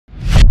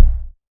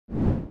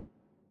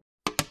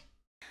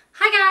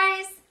Hi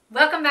guys!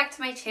 Welcome back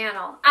to my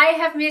channel. I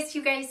have missed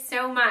you guys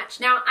so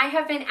much. Now, I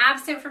have been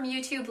absent from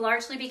YouTube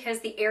largely because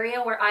the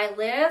area where I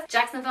live,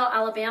 Jacksonville,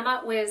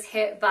 Alabama, was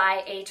hit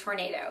by a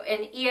tornado,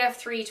 an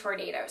EF3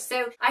 tornado.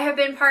 So I have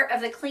been part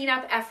of the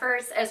cleanup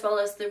efforts as well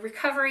as the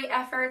recovery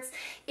efforts.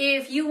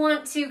 If you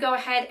want to go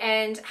ahead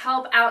and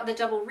help out the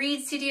double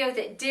reed studio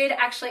that did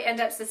actually end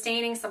up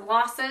sustaining some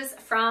losses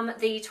from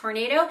the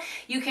tornado,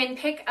 you can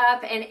pick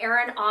up an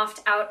Eryn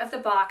Out of the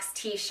Box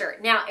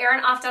t-shirt. Now,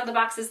 Eryn Out of the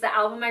Box is the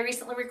album I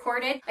recently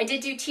recorded. I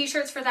did do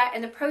t-shirts for that,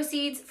 and the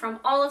proceeds from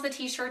all of the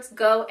t-shirts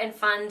go and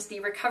fund the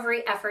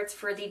recovery efforts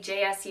for the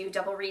JSU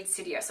Double Reed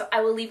Studio. So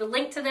I will leave a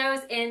link to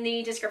those in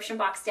the description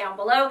box down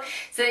below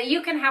so that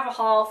you can have a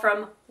haul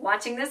from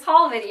watching this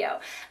haul video.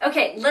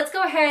 Okay, let's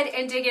go ahead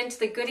and dig into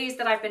the goodies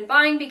that I've been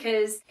buying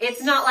because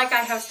it's not like I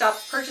have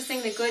stopped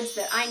purchasing the goods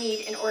that I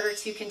need in order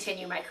to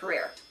continue my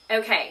career.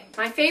 Okay,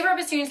 my favorite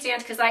bassoon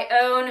stand, because I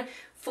own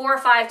 4 or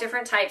 5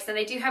 different types, and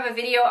I do have a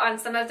video on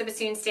some of the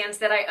bassoon stands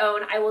that I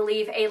own. I will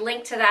leave a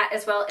link to that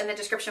as well in the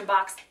description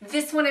box.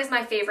 This one is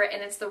my favorite,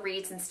 and it's the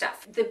reeds and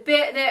stuff. The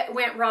bit that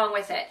went wrong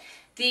with it,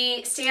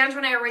 the stand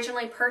when I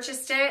originally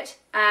purchased it,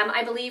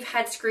 I believe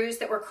had screws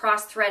that were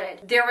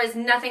cross-threaded. There was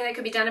nothing that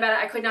could be done about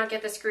it. I could not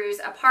get the screws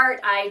apart.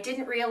 I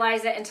didn't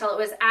realize it until it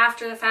was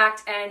after the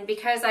fact, and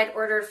because I'd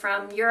ordered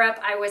from Europe,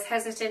 I was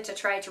hesitant to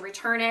try to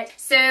return it.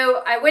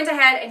 So I went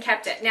ahead and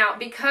kept it. Now,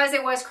 because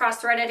it was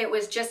cross-threaded, it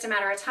was just a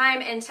matter of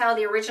time until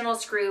the original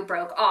screw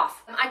broke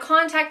off. I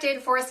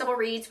contacted Forest Double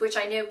Reeds, which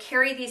I know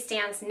carry these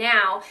stands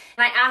now,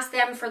 and I asked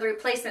them for the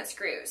replacement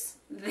screws.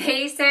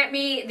 They sent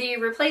me the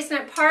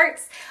replacement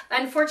parts.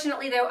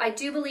 Unfortunately, though, I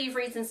do believe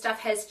Reeds and Stuff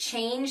has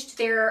changed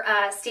their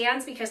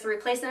stands because the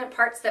replacement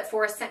parts that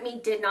Forest sent me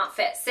did not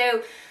fit.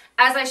 So,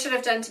 as I should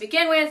have done to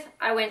begin with,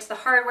 I went to the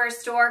hardware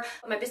store.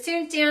 My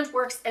bassoon stand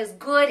works as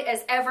good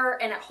as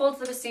ever, and it holds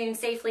the bassoon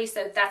safely,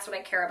 so that's what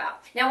I care about.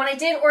 Now, when I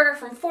did order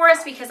from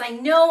Forest, because I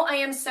know I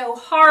am so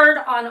hard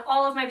on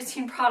all of my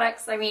bassoon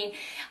products, I mean,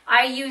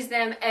 I use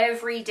them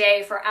every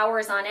day for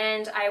hours on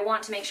end. I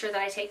want to make sure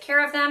that I take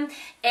care of them,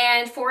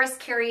 and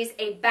Forest carries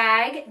a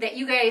bag that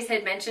you guys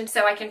had mentioned,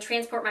 so I can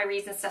transport my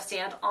Reeds and Stuff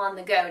stand on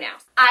the go now.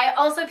 I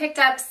also picked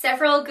up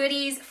several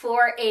goodies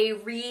for a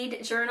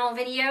reed journal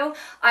video.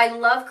 I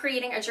love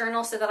creating a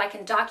journal so that I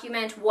can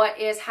document what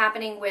is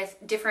happening with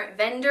different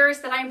vendors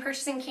that I'm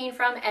purchasing cane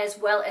from, as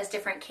well as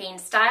different cane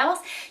styles.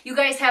 You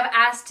guys have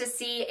asked to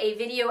see a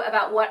video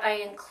about what I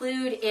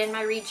include in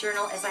my reed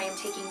journal as I am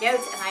taking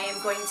notes, and I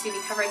am going to be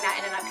covering that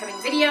in an upcoming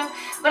video.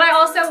 But I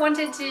also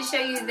wanted to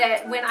show you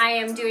that when I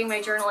am doing my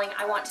journaling,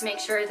 I want to make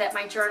sure that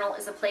my journal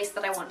is a place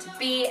that I want to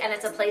be, and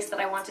it's a place that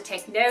I want to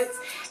take notes.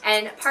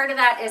 And part of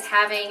that is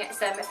having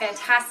some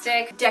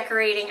fantastic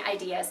decorating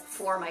ideas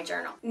for my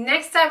journal.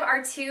 Next up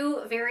are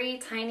 2 very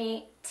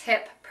tiny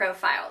tip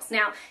profiles.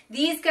 Now,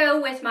 these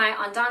go with my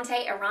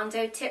Andante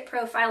Arando tip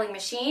profiling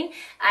machine.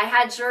 I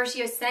had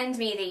Giorgio send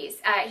me these.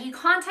 He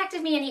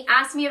contacted me and he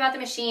asked me about the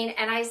machine,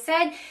 and I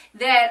said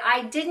that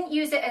I didn't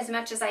use it as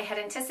much as I had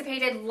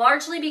anticipated,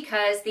 largely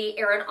because the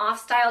Eryn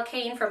style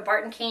cane from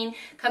Barton Cane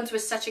comes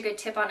with such a good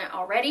tip on it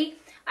already.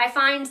 I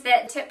find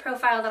that tip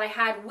profile that I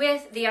had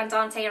with the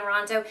Andante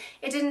Arando,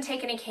 it didn't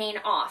take any cane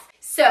off.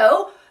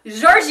 So,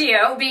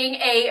 Giorgio, being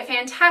a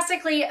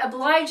fantastically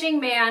obliging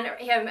man,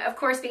 him of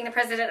course being the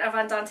president of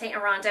Andante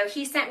Arando,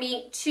 he sent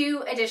me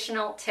 2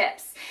 additional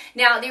tips.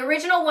 Now, the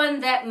original one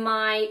that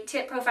my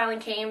tip profiling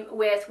came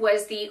with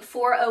was the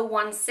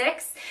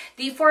 4016.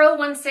 The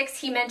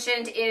 4016 he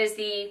mentioned is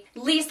the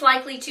least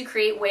likely to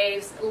create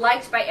waves,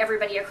 liked by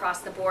everybody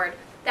across the board.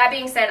 That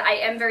being said, I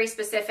am very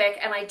specific,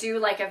 and I do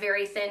like a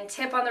very thin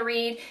tip on the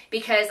reed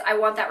because I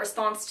want that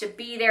response to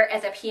be there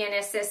at the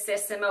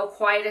pianissimo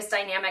quietest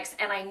dynamics,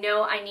 and I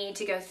know I need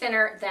to go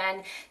thinner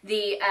than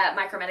the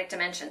micrometric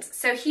dimensions.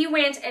 So he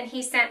went and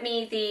he sent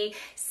me the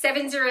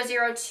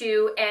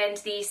 7002 and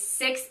the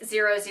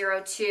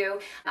 6002.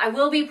 I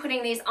will be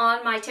putting these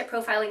on my tip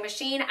profiling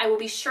machine. I will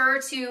be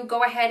sure to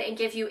go ahead and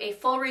give you a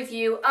full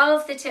review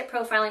of the tip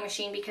profiling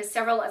machine because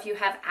several of you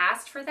have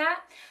asked for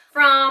that.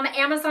 From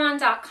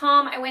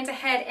Amazon.com, I went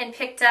ahead and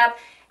picked up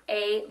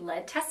a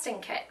lead testing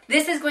kit.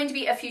 This is going to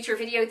be a future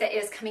video that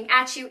is coming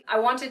at you. I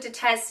wanted to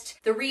test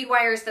the reed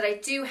wires that I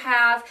do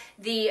have,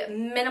 the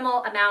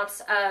minimal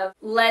amounts of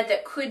lead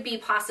that could be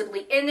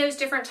possibly in those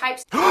different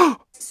types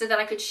so that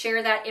I could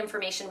share that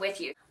information with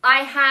you. I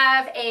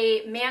have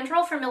a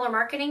mandrel from Miller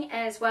Marketing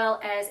as well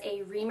as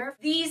a reamer.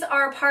 These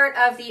are part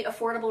of the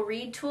Affordable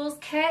Reed Tools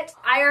kit.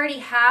 I already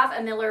have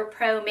a Miller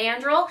Pro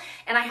mandrel,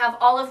 and I have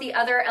all of the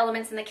other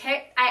elements in the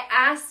kit. I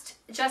asked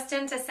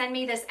Justin to send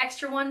me this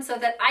extra one so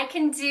that I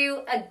can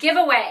do a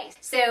giveaway.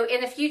 So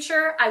in the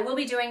future, I will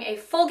be doing a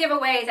full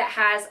giveaway that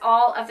has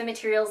all of the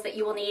materials that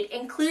you will need,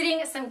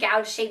 including some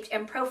gouge-shaped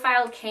and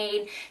profiled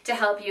cane to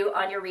help you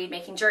on your reed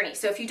making journey.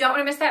 So if you don't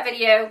want to miss that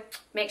video,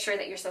 make sure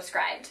that you're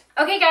subscribed.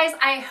 Okay guys,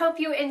 I hope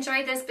you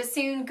enjoyed this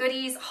bassoon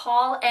goodies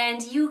haul,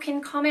 and you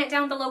can comment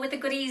down below with the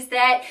goodies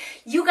that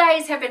you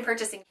guys have been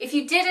purchasing. If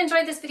you did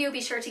enjoy this video, be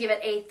sure to give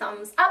it a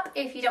thumbs up.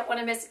 If you don't want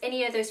to miss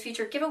any of those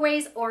future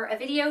giveaways or a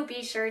video,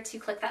 be sure to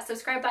click that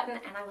subscribe button,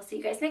 and I will see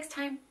you guys next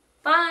time.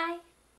 Bye!